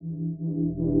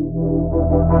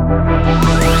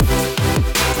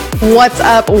What's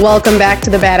up? Welcome back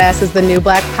to the Badass is the New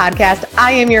Black podcast.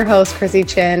 I am your host, Chrissy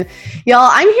Chin. Y'all,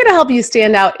 I'm here to help you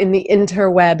stand out in the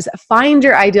interwebs, find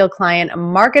your ideal client,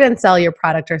 market and sell your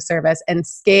product or service, and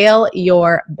scale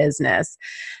your business.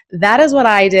 That is what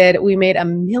I did. We made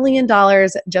 $1 million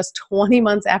just 20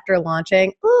 months after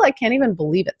launching. Oh, I can't even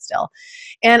believe it still.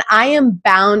 And I am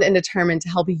bound and determined to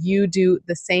help you do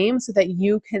the same so that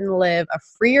you can live a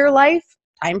freer life,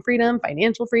 time freedom,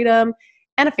 financial freedom,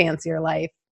 and a fancier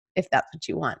life, if that's what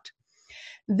you want.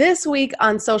 This week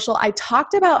on social, I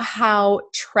talked about how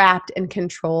trapped and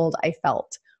controlled I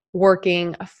felt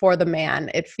working for the man.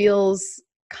 It feels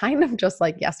kind of just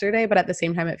like yesterday, but at the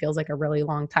same time, it feels like a really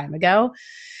long time ago.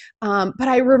 But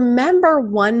I remember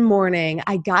one morning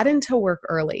I got into work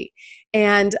early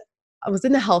and I was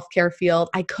in the healthcare field.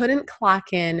 I couldn't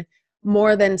clock in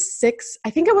more than 6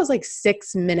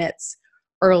 minutes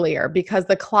earlier because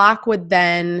the clock would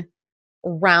then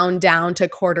round down to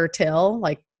quarter till,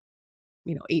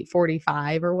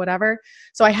 8:45 or whatever.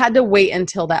 So I had to wait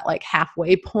until that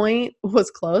halfway point was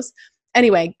close.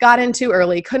 Anyway, got in too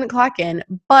early, couldn't clock in,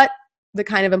 but the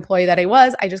kind of employee that I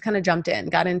was, I just kind of jumped in,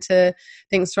 got into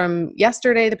things from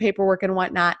yesterday, the paperwork and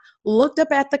whatnot, looked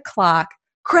up at the clock,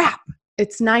 crap,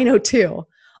 it's 9:02.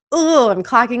 Oh, I'm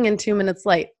clocking in 2 minutes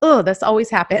late. Oh, this always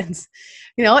happens.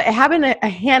 It happened a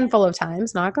handful of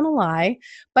times, not going to lie.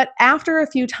 But after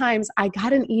a few times, I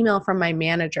got an email from my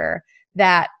manager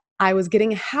that I was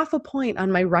getting half a point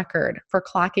on my record for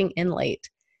clocking in late.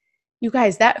 You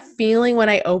guys, that feeling when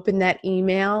I opened that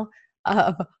email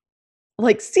of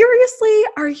seriously,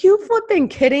 are you flipping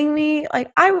kidding me?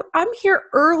 I'm here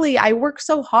early. I work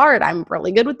so hard. I'm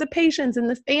really good with the patients and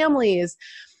the families.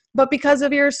 But because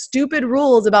of your stupid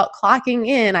rules about clocking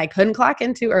in, I couldn't clock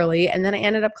in too early. And then I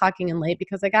ended up clocking in late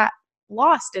because I got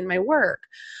lost in my work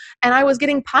and I was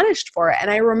getting punished for it.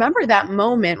 And I remember that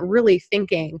moment really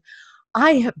thinking,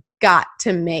 I have got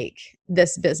to make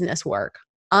this business work.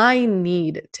 I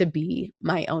need to be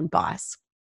my own boss.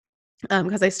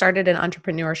 Because I started in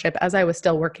entrepreneurship as I was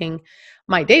still working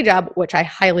my day job, which I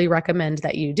highly recommend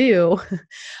that you do.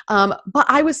 But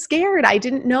I was scared. I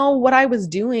didn't know what I was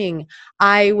doing.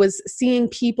 I was seeing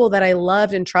people that I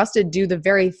loved and trusted do the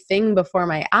very thing before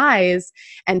my eyes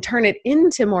and turn it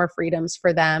into more freedoms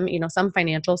for them, some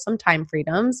financial, some time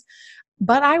freedoms.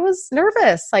 But I was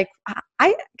nervous.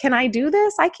 Can I do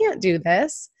this? I can't do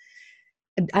this.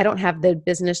 I don't have the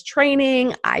business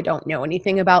training. I don't know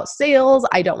anything about sales.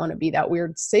 I don't want to be that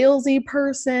weird salesy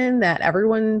person that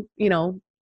everyone,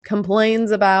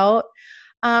 complains about.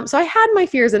 So I had my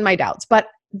fears and my doubts. But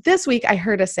this week I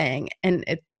heard a saying, and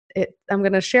I'm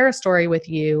going to share a story with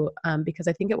you because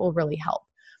I think it will really help.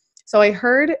 So I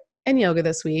heard in yoga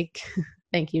this week,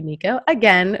 thank you, Nico,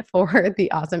 again for the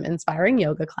awesome, inspiring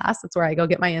yoga class. That's where I go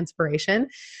get my inspiration.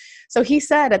 So he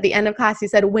said at the end of class, he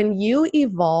said, when you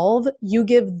evolve, you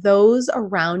give those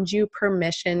around you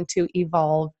permission to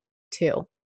evolve too.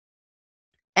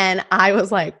 And I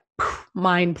was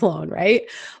mind blown, right?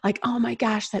 Oh my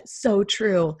gosh, that's so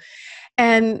true.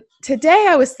 And today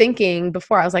I was thinking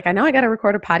before, I was I know I got to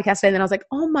record a podcast today. And then I was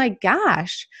oh my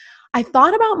gosh, I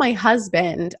thought about my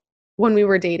husband when we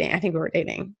were dating. I think we were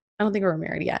dating. I don't think we were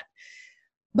married yet.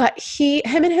 But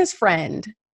him and his friend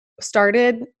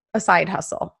started a side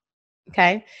hustle.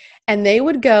 Okay. And they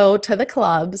would go to the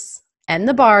clubs and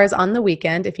the bars on the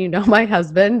weekend. If you know my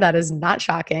husband, that is not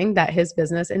shocking that his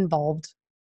business involved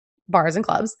bars and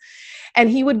clubs. And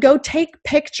he would go take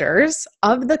pictures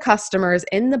of the customers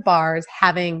in the bars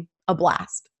having a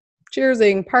blast,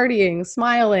 cheersing, partying,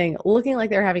 smiling, looking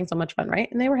like they're having so much fun,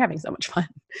 right? And they were having so much fun.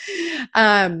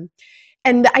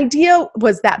 And the idea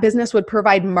was that business would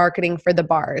provide marketing for the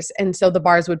bars. And so the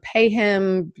bars would pay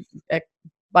him a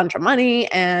bunch of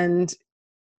money, and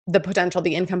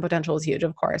the income potential was huge.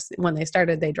 Of course, when they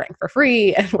started, they drank for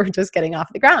free and were just getting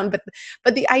off the ground.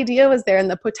 But the idea was there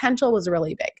and the potential was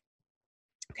really big.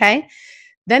 Okay.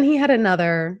 Then he had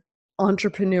another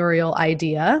entrepreneurial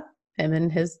idea, him and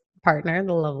his partner,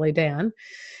 the lovely Dan,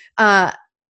 a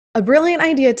brilliant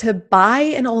idea to buy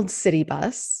an old city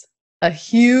bus, a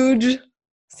huge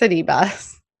city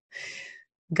bus,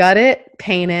 gut it,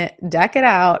 paint it, deck it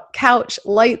out, couch,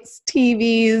 lights,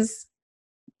 TVs,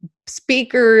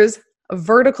 speakers, a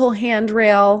vertical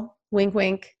handrail, wink,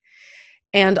 wink,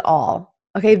 and all.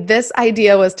 Okay, this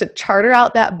idea was to charter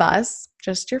out that bus,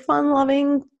 just your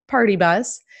fun-loving party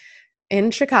bus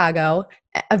in Chicago,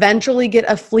 eventually get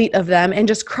a fleet of them and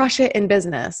just crush it in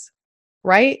business,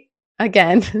 right?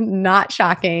 Again, not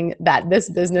shocking that this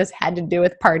business had to do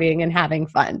with partying and having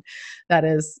fun. That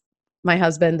is my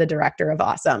husband, the director of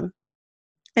awesome,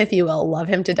 if you will, love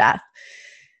him to death.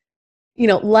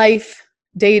 Life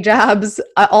day jobs,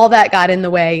 all that got in the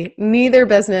way. Neither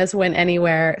business went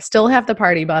anywhere. Still have the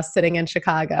party bus sitting in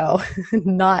Chicago,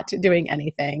 not doing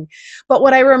anything. But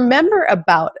what I remember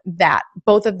about that,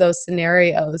 both of those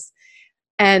scenarios,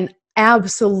 and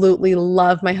absolutely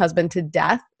love my husband to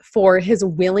death for his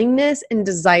willingness and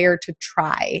desire to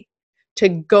try, to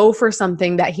go for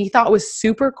something that he thought was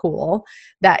super cool,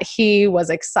 that he was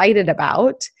excited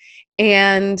about.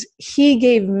 And he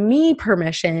gave me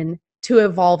permission to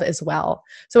evolve as well.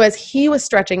 So as he was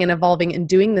stretching and evolving and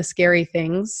doing the scary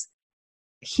things,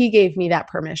 he gave me that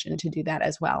permission to do that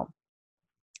as well.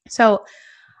 So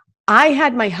I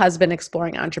had my husband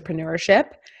exploring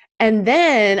entrepreneurship, and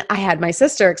then I had my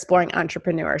sister exploring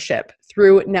entrepreneurship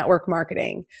through network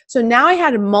marketing. So now I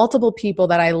had multiple people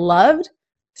that I loved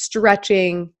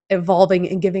stretching, evolving,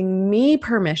 and giving me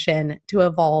permission to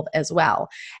evolve as well.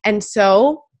 And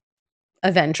so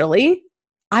eventually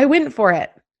I went for it.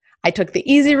 I took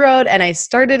the easy road and I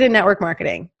started in network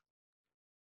marketing.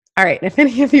 All right. If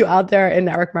any of you out there in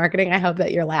network marketing, I hope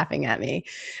that you're laughing at me,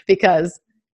 because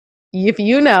if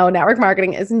you know, network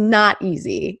marketing is not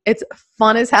easy. It's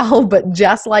fun as hell, but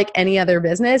just like any other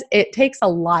business, it takes a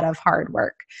lot of hard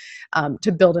work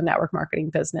to build a network marketing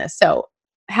business. So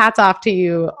hats off to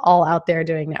you all out there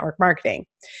doing network marketing.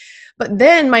 But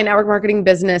then my network marketing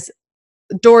business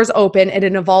doors open and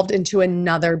it evolved into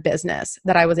another business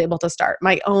that I was able to start,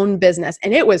 my own business.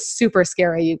 And it was super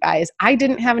scary, you guys. I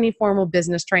didn't have any formal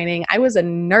business training. I was a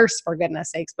nurse, for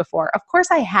goodness sakes, before. Of course,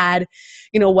 I had,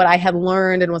 what I had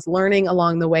learned and was learning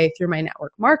along the way through my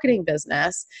network marketing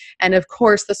business. And of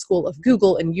course, the school of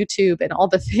Google and YouTube and all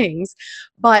the things,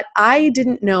 but I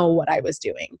didn't know what I was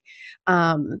doing.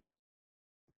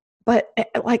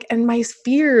 And my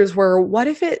fears were, what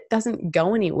if it doesn't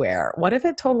go anywhere? What if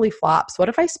it totally flops? What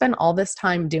if I spend all this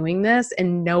time doing this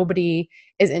and nobody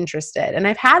is interested? And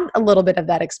I've had a little bit of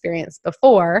that experience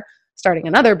before, starting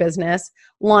another business,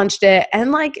 launched it,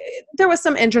 and there was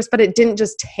some interest, but it didn't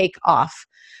just take off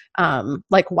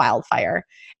like wildfire.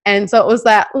 And so it was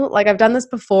that, I've done this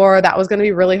before, that was going to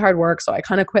be really hard work. So I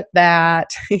kind of quit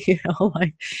that, if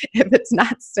it's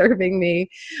not serving me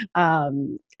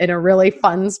in a really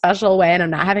fun, special way, and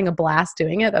I'm not having a blast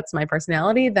doing it, that's my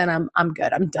personality, then I'm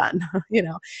good. I'm done,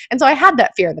 And so I had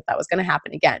that fear that was going to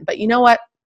happen again. But you know what?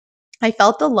 I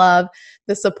felt the love,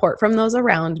 the support from those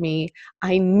around me.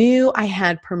 I knew I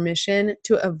had permission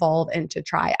to evolve and to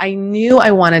try. I knew I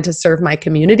wanted to serve my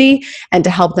community and to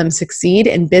help them succeed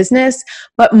in business,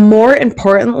 but more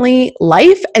importantly,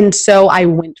 life. And so I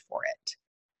went for it.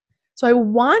 So I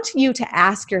want you to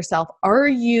ask yourself, are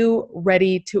you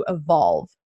ready to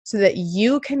evolve so that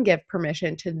you can give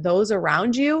permission to those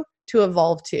around you to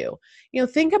evolve too?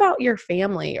 Think about your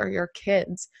family or your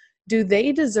kids. Do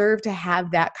they deserve to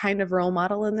have that kind of role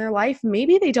model in their life?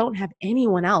 Maybe they don't have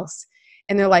anyone else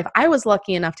in their life. I was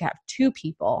lucky enough to have 2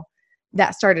 people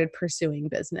that started pursuing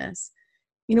business.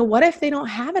 What if they don't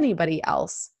have anybody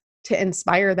else to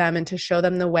inspire them and to show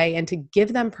them the way and to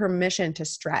give them permission to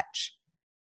stretch?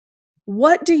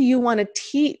 What do you want to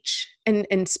teach and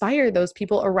inspire those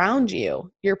people around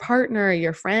you, your partner,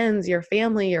 your friends, your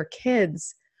family, your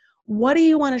kids? What do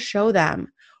you want to show them?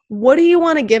 What do you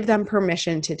want to give them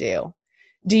permission to do?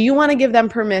 Do you want to give them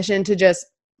permission to just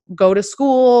go to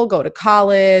school, go to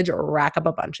college, or rack up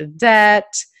a bunch of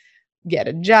debt, get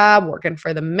a job working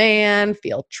for the man,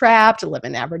 feel trapped, live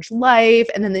an average life,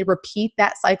 and then they repeat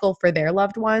that cycle for their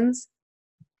loved ones?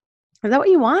 Is that what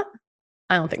you want?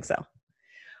 I don't think so.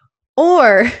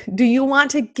 Or do you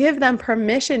want to give them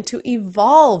permission to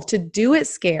evolve, to do it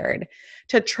scared,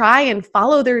 to try and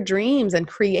follow their dreams and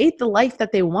create the life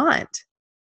that they want?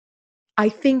 I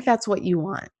think that's what you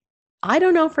want. I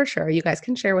don't know for sure. You guys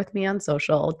can share with me on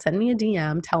social. Send me a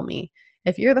DM. Tell me.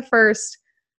 If you're the first,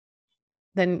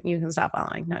 then you can stop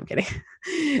following. No, I'm kidding.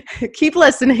 Keep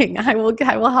listening. I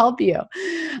will help you.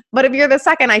 But if you're the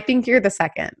second, I think you're the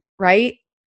second, right?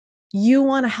 You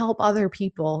want to help other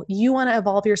people. You want to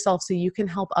evolve yourself so you can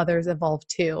help others evolve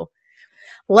too.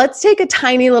 Let's take a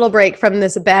tiny little break from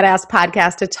this badass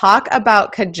podcast to talk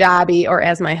about Kajabi, or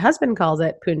as my husband calls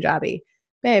it, Punjabi.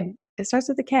 Babe, it starts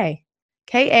with a K.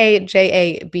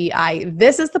 Kajabi.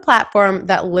 This is the platform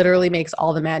that literally makes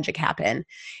all the magic happen.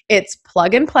 It's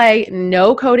plug and play,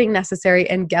 no coding necessary.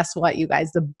 And guess what, you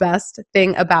guys? The best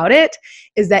thing about it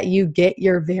is that you get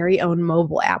your very own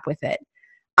mobile app with it.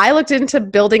 I looked into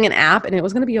building an app and it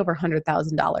was going to be over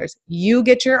 $100,000. You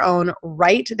get your own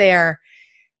right there.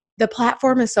 the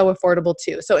platform is so affordable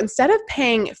too. So instead of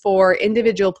paying for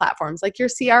individual platforms like your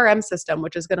CRM system,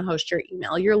 which is going to host your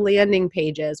email, your landing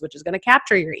pages, which is going to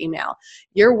capture your email,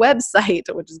 your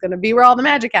website, which is going to be where all the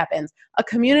magic happens, a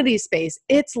community space,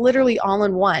 it's literally all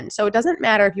in one. So it doesn't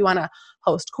matter if you want to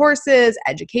host courses,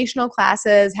 educational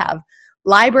classes, have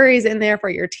libraries in there for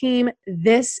your team.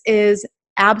 This is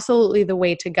absolutely the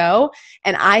way to go.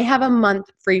 And I have a month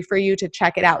free for you to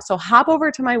check it out. So hop over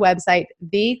to my website,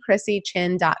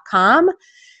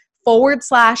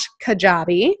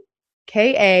 thechrissychin.com/Kajabi,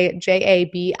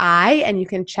 Kajabi, and you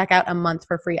can check out a month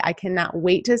for free. I cannot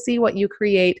wait to see what you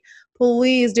create.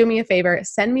 Please do me a favor,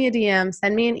 send me a DM,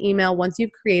 send me an email once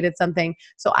you've created something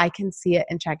so I can see it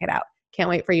and check it out. Can't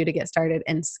wait for you to get started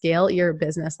and scale your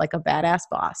business like a badass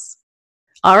boss.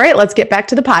 All right, let's get back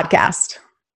to the podcast.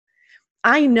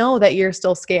 I know that you're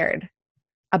still scared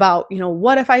about,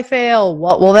 what if I fail?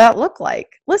 What will that look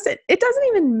like? Listen, it doesn't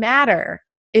even matter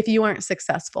if you aren't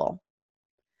successful.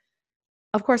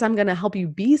 Of course, I'm going to help you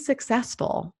be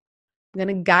successful. I'm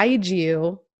going to guide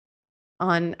you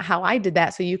on how I did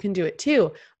that so you can do it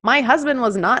too. My husband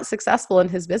was not successful in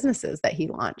his businesses that he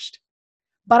launched,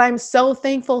 but I'm so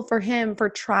thankful for him for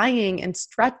trying and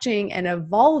stretching and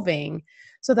evolving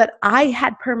so that I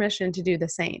had permission to do the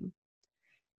same.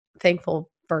 Thankful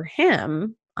for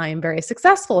him, I am very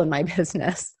successful in my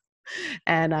business.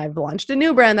 And I've launched a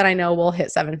new brand that I know will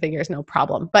hit 7 figures, no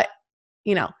problem. But,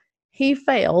 he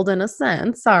failed in a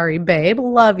sense. Sorry, babe.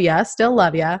 Love ya. Still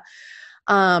love ya.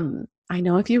 I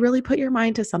know if you really put your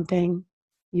mind to something,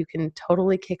 you can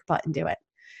totally kick butt and do it.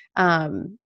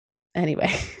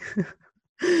 Anyway.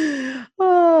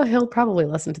 Oh, he'll probably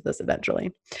listen to this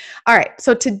eventually. All right.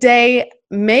 So today,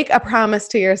 make a promise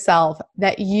to yourself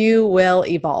that you will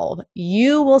evolve.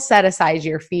 You will set aside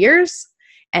your fears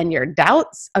and your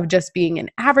doubts of just being an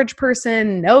average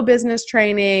person, no business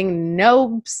training,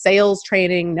 no sales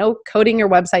training, no coding or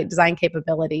website design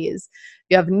capabilities.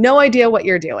 You have no idea what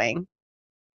you're doing.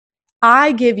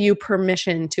 I give you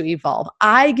permission to evolve.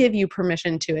 I give you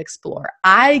permission to explore.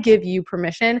 I give you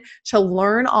permission to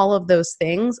learn all of those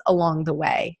things along the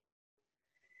way.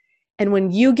 And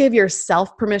when you give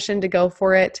yourself permission to go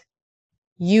for it,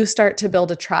 you start to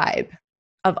build a tribe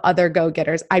of other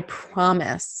go-getters. I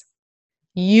promise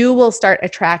you will start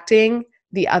attracting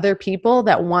the other people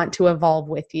that want to evolve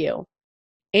with you.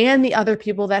 And the other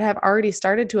people that have already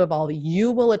started to evolve,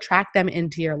 you will attract them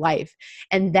into your life.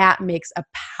 And that makes a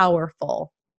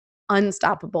powerful,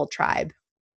 unstoppable tribe.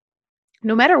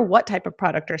 No matter what type of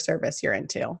product or service you're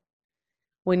into,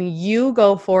 when you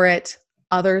go for it,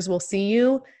 others will see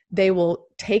you. They will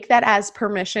take that as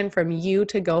permission from you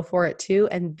to go for it too,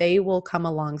 and they will come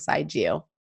alongside you.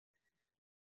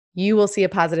 You will see a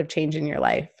positive change in your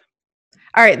life.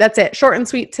 All right, that's it. Short and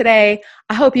sweet today.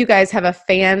 I hope you guys have a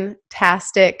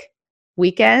fantastic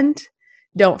weekend.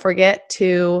 Don't forget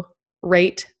to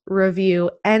rate, review,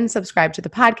 and subscribe to the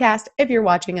podcast. If you're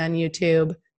watching on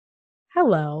YouTube,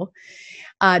 hello.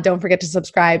 Don't forget to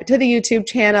subscribe to the YouTube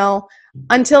channel.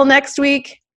 Until next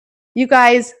week, you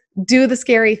guys do the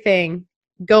scary thing.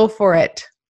 Go for it.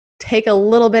 Take a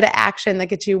little bit of action that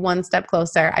gets you one step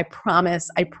closer. I promise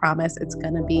it's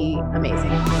going to be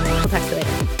amazing. We'll talk to you later.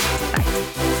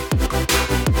 Bye.